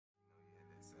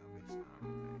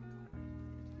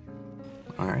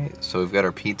Alright, so we've got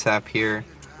our P-tap here.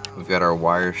 We've got our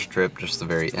wire strip just the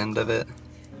very end of it.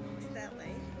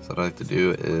 So what I like to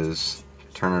do is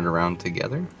turn it around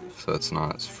together so it's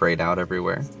not frayed out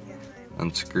everywhere.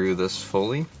 Unscrew this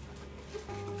fully.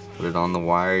 Put it on the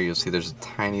wire. You'll see there's a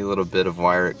tiny little bit of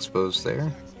wire exposed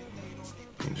there.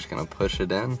 You're just going to push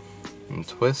it in and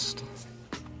twist.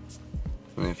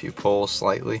 And if you pull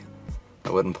slightly, I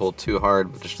wouldn't pull too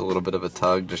hard, but just a little bit of a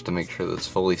tug just to make sure that it's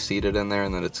fully seated in there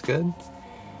and that it's good.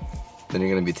 Then you're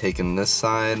going to be taking this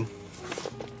side.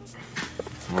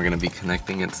 We're going to be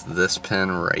connecting it to this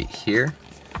pin right here.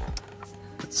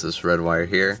 It's this red wire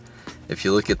here. If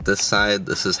you look at this side,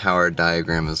 this is how our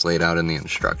diagram is laid out in the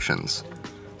instructions.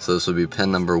 So this would be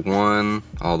pin number 1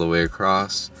 all the way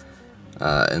across.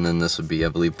 And then this would be, I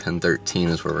believe, pin 13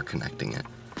 is where we're connecting it.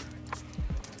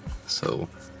 So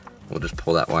we'll just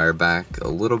pull that wire back a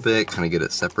little bit, kind of get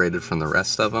it separated from the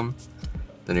rest of them.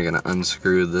 Then you're going to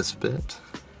unscrew this bit.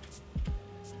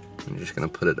 I'm just going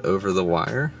to put it over the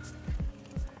wire,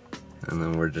 and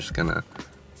then we're just going to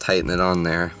tighten it on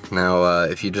there. Now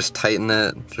if you just tighten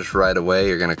it just right away,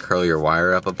 you're going to curl your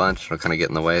wire up a bunch. It'll kind of get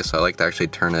in the way, so I like to actually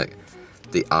turn it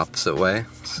the opposite way,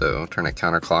 so turn it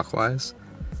counterclockwise,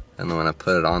 and then when I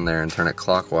put it on there and turn it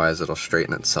clockwise, it'll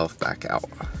straighten itself back out.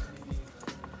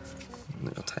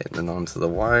 And I'll tighten it onto the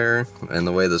wire, and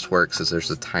the way this works is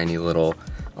there's a tiny little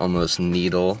almost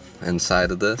needle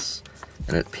inside of this,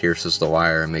 and it pierces the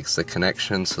wire and makes the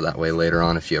connection, so that way later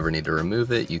on if you ever need to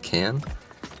remove it, you can.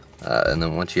 And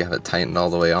then once you have it tightened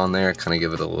all the way on there, kind of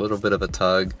give it a little bit of a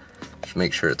tug, just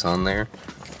make sure it's on there,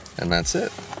 and that's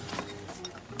it.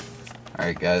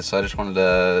 Alright guys, so I just wanted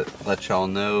to let y'all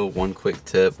know one quick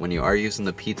tip. When you are using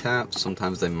the P-tap,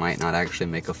 sometimes they might not actually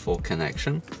make a full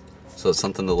connection, so it's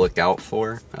something to look out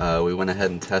for. We went ahead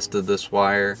and tested this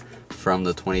wire from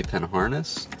the 20-pin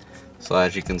harness. So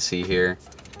as you can see here,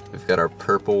 we've got our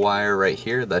purple wire right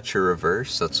here, that's your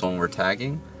reverse, that's the one we're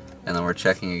tagging, and then we're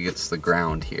checking against the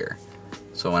ground here.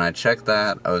 So when I checked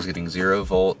that, I was getting 0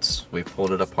 volts, we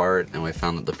pulled it apart, and we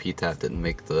found that the P-tap didn't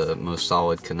make the most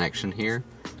solid connection here.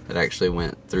 It actually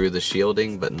went through the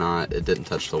shielding, but it didn't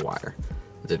touch the wire.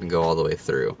 It didn't go all the way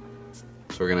through.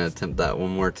 So we're going to attempt that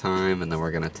one more time, and then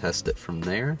we're going to test it from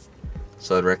there.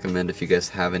 So I'd recommend if you guys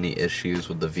have any issues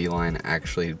with the VLine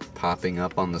actually popping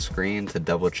up on the screen to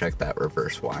double check that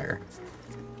reverse wire.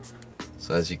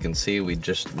 So as you can see, we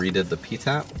just redid the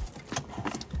P-tap,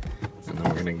 and then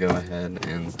we're going to go ahead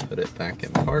and put it back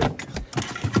in park.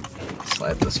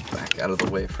 Slide this back out of the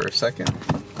way for a second.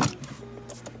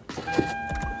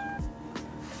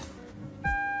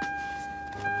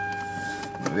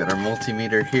 We've got our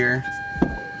multimeter here.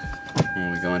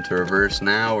 When we go into reverse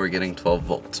now, we're getting 12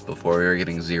 volts. Before we were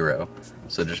getting 0.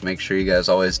 So just make sure you guys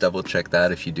always double check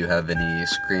that if you do have any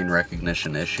screen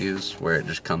recognition issues where it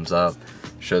just comes up,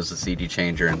 shows the CD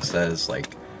changer and says like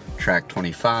track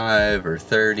 25 or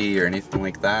 30 or anything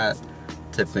like that.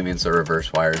 Typically means the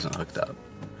reverse wire isn't hooked up.